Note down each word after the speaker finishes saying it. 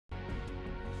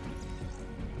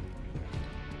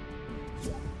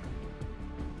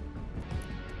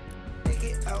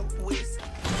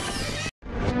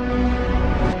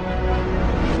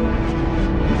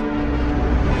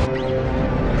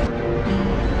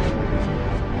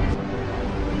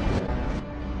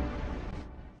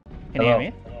Can you hear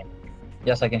me?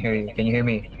 Yes, I can hear you. Can you hear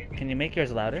me? Can you make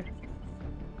yours louder?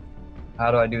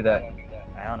 How do I do that?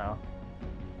 I don't know.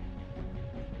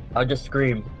 I'll just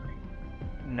scream.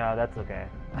 No, that's okay.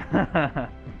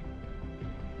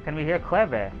 Can we hear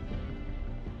Cleve?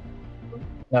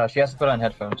 No, she has to put on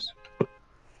headphones.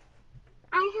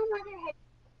 I have other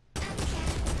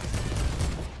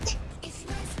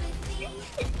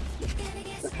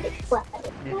headphones. What?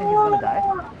 Do you think he's gonna die?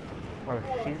 Or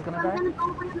she's gonna I'm die? gonna go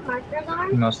where the markers are.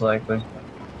 Most likely.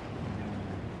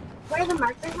 Where the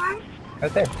markers are?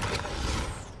 Right there.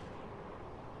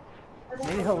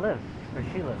 Maybe he'll live. Or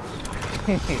she lives.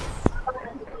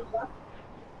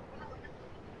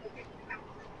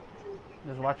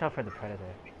 Just watch out for the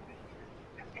predator.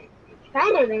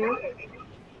 Predator?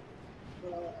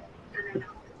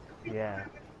 Yeah.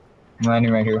 I'm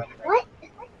landing right here. What?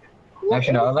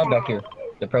 Actually, no, I'll land back here.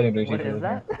 The predator's What usually is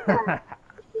here. that?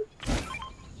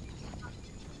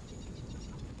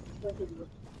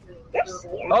 You're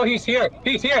scared. Oh, he's here!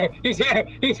 He's here! He's here!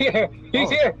 He's here! He's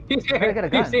Oh. here! He's I gotta here! get a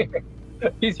gun.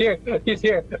 He's here! He's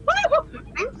here!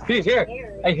 He's here!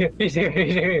 He's here! He's here!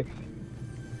 He's here!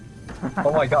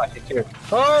 Oh my gosh, he's here!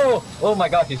 Oh! Oh my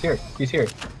gosh, he's here! He's here!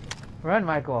 Run,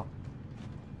 Michael.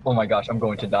 Oh my gosh, I'm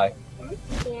going to die. I'm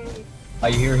scared.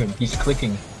 I hear him. He's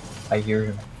clicking. I hear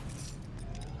him.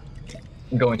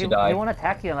 I'm going to die. He won't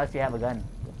attack you unless you have a gun.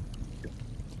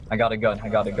 I got a gun. I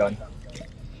got a gun.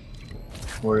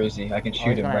 Where is he? I can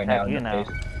shoot him right now in the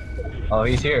face. Oh,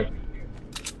 he's here.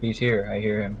 He's here. I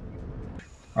hear him.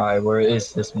 Alright, where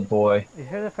is this boy? You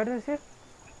hear the predators here?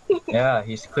 Yeah,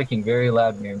 he's clicking very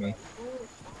loud near me.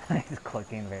 He's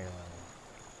clicking very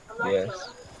loud. Yes.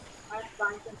 I'm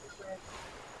scared.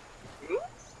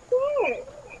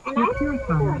 And I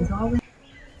don't know.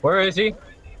 Where is he?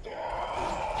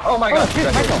 Oh my gosh, he's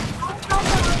right Michael! here.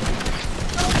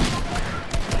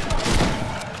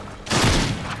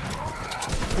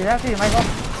 He's after you, Michael.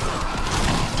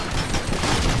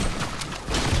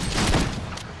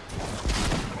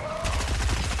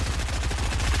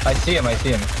 I see him, I see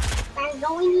him. Guys,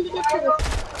 don't we need to get to this?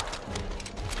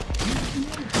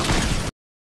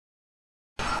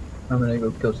 I'm gonna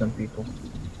go kill some people.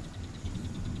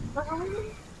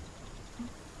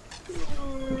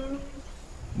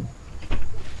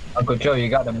 Uncle Joe, you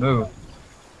gotta move.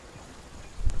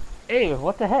 Hey,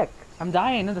 what the heck? I'm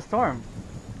dying in the storm.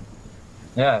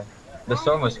 Yeah, the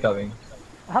storm was coming.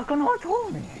 How come no one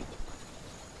told me?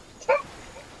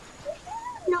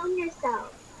 Know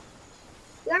yourself.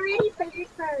 You already played this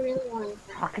for a really long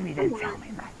time. How come you didn't tell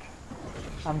me, Mike?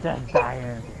 I'm just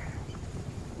dying.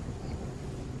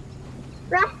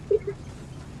 Right?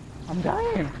 I'm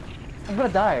dying. I'm gonna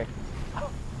die.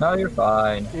 No, you're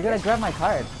fine. You're gonna grab my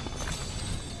card.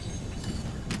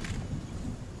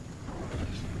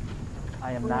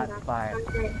 I am not fine.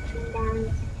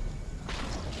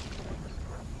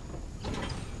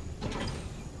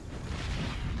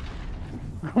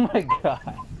 Oh my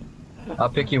god. I'll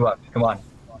pick you up. Come on.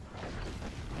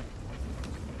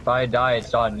 If I die,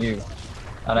 it's on you.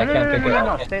 And I can't pick it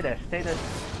up. No, stay there. Stay there.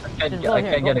 I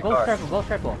can't get a car. Go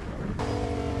circle.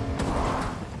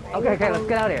 Okay, let's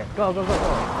get out of here. Go. Come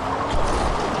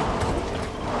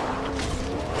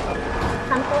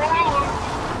to where I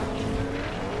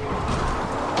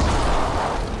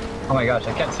Oh my gosh,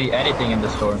 I can't see anything in the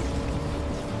storm.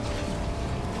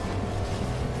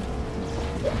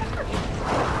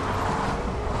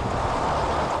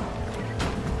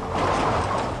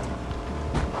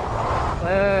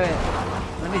 Wait.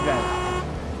 Let me drive.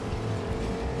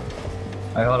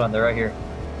 Alright, hold on, they're right here.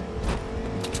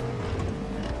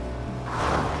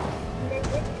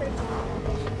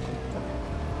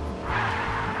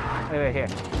 Wait, here.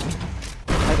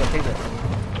 Michael, take this.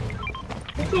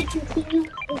 You can continue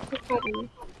with the heading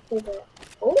to the...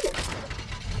 Oh!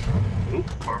 Nice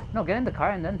stuff. No, get in the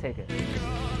car and then take it.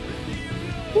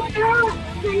 Well, no,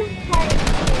 I'm not tired.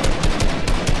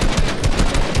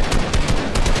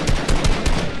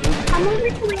 Come over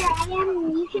to where I am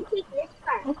and you should take this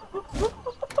car.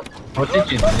 What did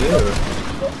you do?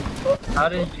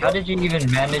 How did you even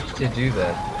manage to do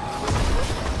that?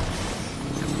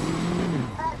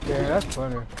 Yeah, that's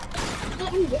funny.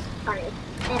 Get in this car.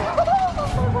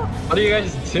 What are you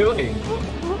guys doing?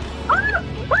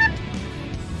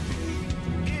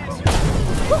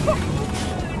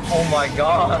 Oh my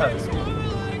god!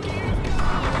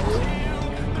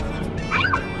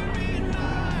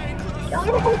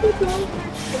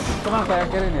 Come on, Claire,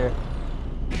 get in here.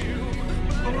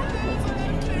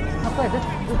 Claire, this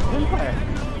green Claire.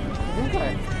 Green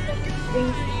Claire.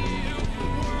 Green.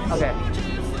 Okay.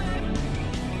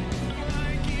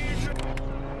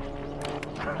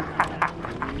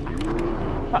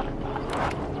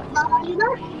 You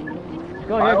know?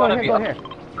 Go here, go here, go here.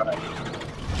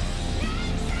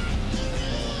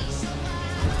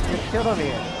 There's shield over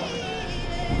here.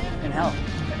 In health.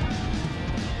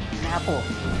 An apple.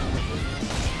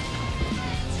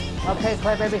 Okay,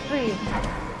 Claire baby 3.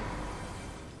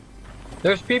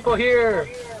 There's people here!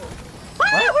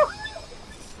 What?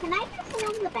 Can I just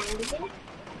remove the bandages?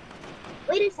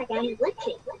 Wait a second, I'm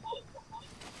glitching.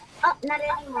 Oh, not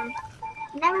anymore.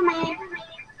 Never mind.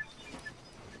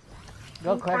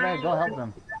 Go Claire baby, go help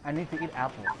them. I need to eat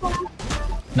apple.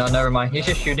 No, never mind. He's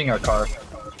just shooting our car.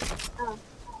 Oh.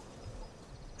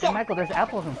 Hey Michael, there's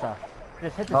apples and stuff.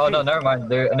 Just hit the Oh tree. no, never mind.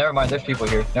 Never mind. There's people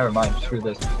here. Never mind. Screw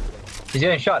this. He's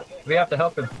getting shot. We have to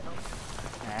help him.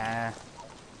 Nah. I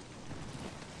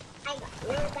got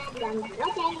really bad guns, but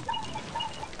okay.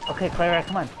 Okay, Clara,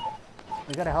 come on.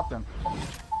 We gotta help them.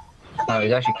 Oh,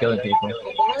 he's actually killing people. I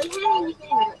barely have anything,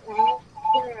 but let's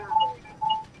give it all.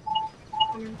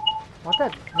 What's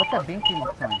that blinking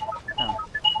sound?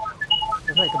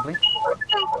 It's like a blink.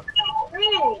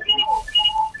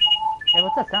 Hey,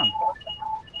 what's that sound?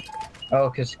 Oh,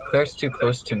 because Claire's too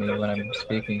close to me when I'm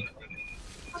speaking.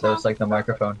 So it's like the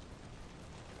microphone.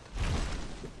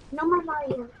 No more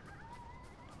Mario.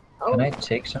 Oh, Can I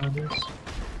take some of these?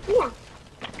 yeah.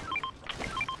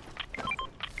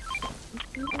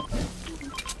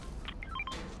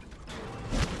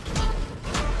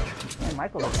 Hey,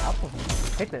 Michael, there's apples.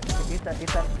 Take this. Eat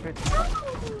that fruit.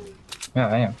 Yeah,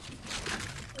 I am.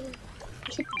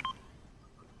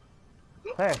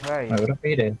 Claire, where are you? I would have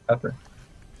ate it. Pepper.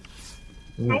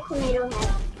 My tomato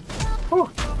head.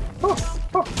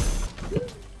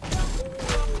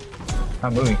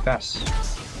 I'm moving fast.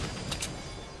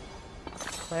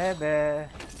 Claire, bear.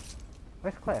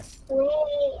 Where's Claire? Wait,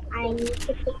 I need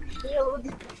to take shield.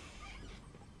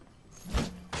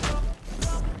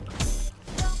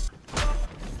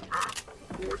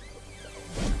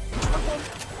 Okay.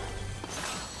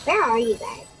 Where are you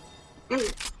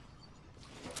guys?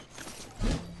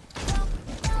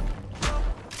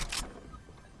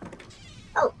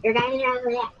 Oh, your guys are over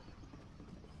there.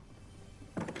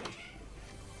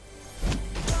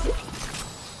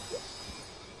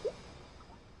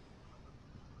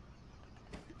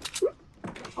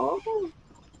 Okay.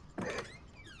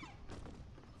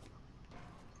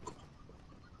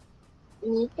 We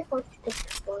need to go to the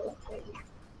toilet right now.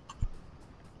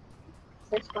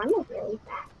 This one is really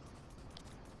fast.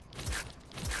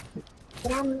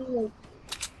 But I'm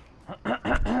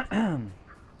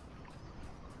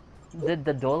Did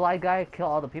the Dolai guy kill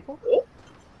all the people?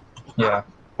 Yeah.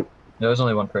 There was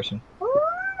only one person.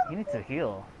 He needs to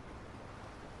heal.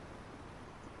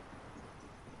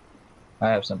 I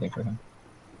have something for him.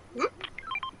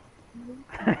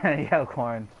 Yeah,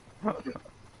 corn. Hey,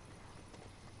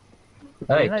 He's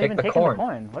not take even the taking corn. the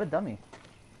corn. What a dummy.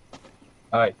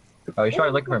 Alright. Oh, he's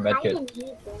probably looking for a med kit.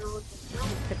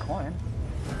 Take corn.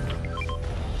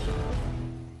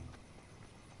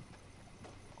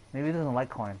 Maybe he doesn't like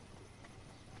corn.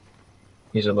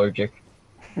 He's allergic.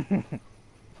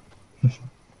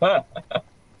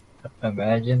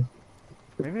 Imagine.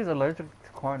 Maybe he's allergic to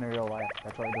corn in real life.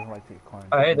 That's why he doesn't like to eat corn.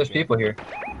 Oh, hey, there's people here.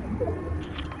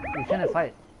 We shouldn't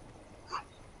fight.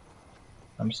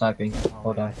 I'm sniping. Oh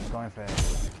Hold my on. gosh, he's going for it.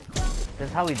 This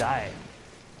is how we die.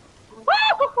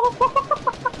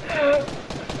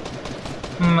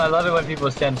 I love it when people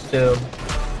stand still.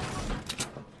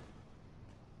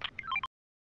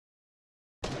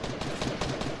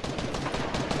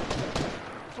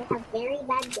 I have very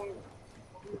bad guns.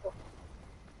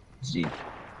 Z.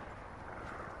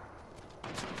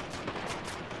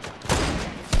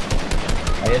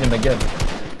 I hit him again.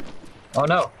 Oh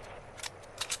no!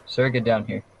 Sir, get down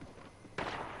here.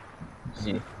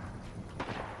 Z.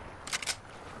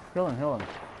 Heal him, heal him.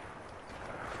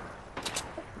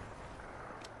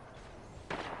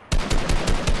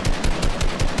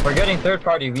 We're getting third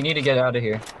party. We need to get out of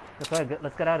here.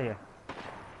 Let's get out of here.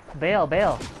 Bail,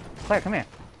 bail. Claire, come here.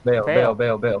 Bail, bail,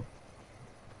 bail, bail.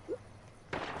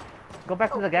 Go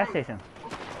back to the gas station.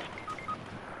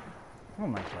 Oh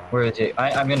my god. Where is he?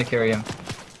 I'm gonna carry him.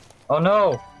 Oh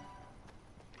no!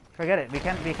 Forget it. We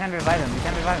can't revive him. We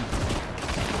can't revive him.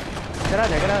 Get out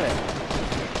of there, get out of there.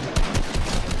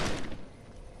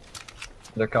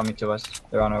 They're coming to us.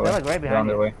 They're on our way. They're like right They're on behind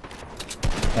their you. way.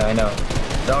 Yeah, I know.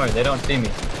 Don't worry, they don't see me.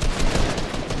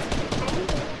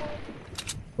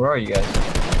 Where are you guys?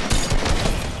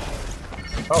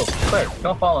 Oh, Claire,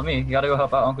 don't follow me. You gotta go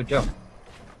help out Uncle Joe.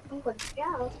 Uncle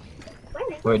Joe?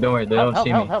 Wait, don't worry, they don't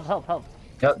see me. Help.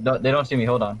 Yep, they don't see me,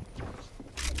 hold on.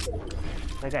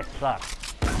 That guy sucks.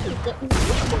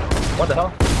 What the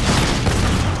hell?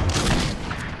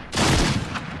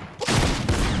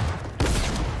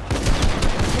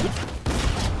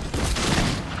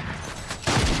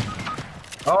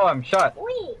 Oh, I'm shot.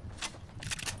 Wait.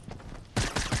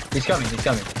 He's coming.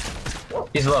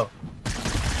 He's low.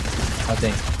 I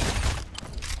think.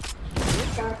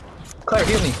 Claire,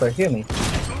 heal me.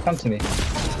 Come to me.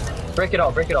 Break it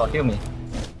all, heal me.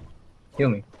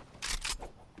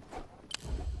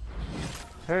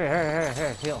 Hurry,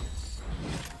 heal.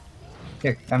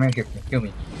 Here, I'm right here, heal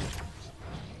me.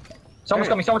 Someone's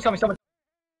coming.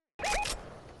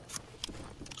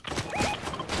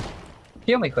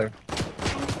 Heal me, Claire.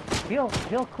 Heal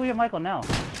Clear Michael now.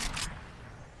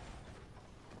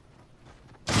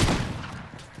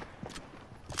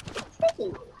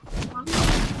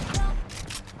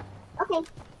 Okay.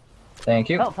 Thank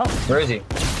you. Help. Where is he?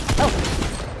 Help.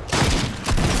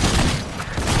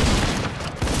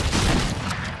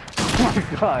 Oh my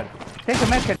god. Take a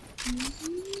medkit.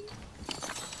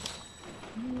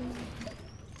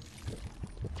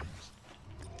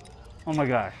 Oh my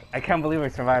gosh. I can't believe I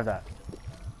survived that.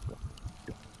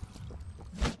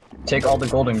 Take all the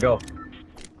gold and go.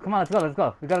 Come on, let's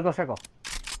go. We gotta go circle.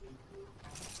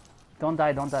 Don't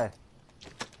die. Oh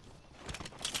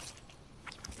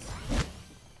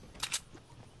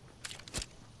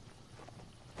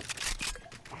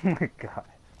my god.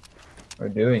 We're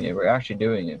doing it. We're actually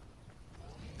doing it.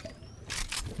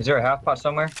 Is there a half pot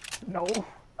somewhere? No.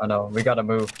 Oh no, we gotta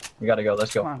move. We gotta go.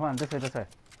 Let's go. Come on. This way.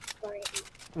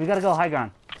 We gotta go high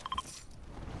ground.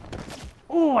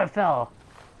 Ooh, I fell.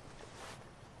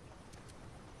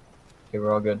 Okay,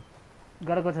 we're all good. We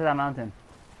gotta go to that mountain.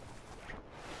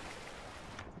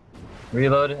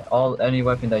 Reload any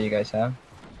weapon that you guys have.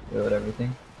 Reload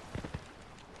everything.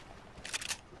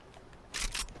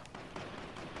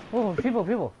 Oh,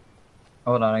 people.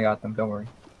 Hold on, I got them. Don't worry.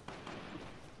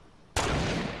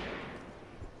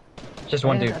 Just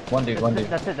one dude.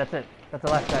 That's it. That's the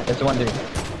last guy. That's one dude.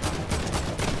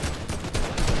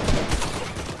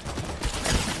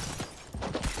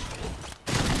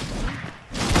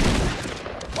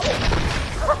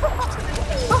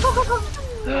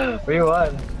 We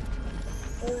won.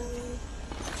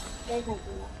 There's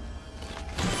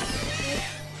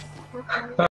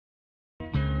like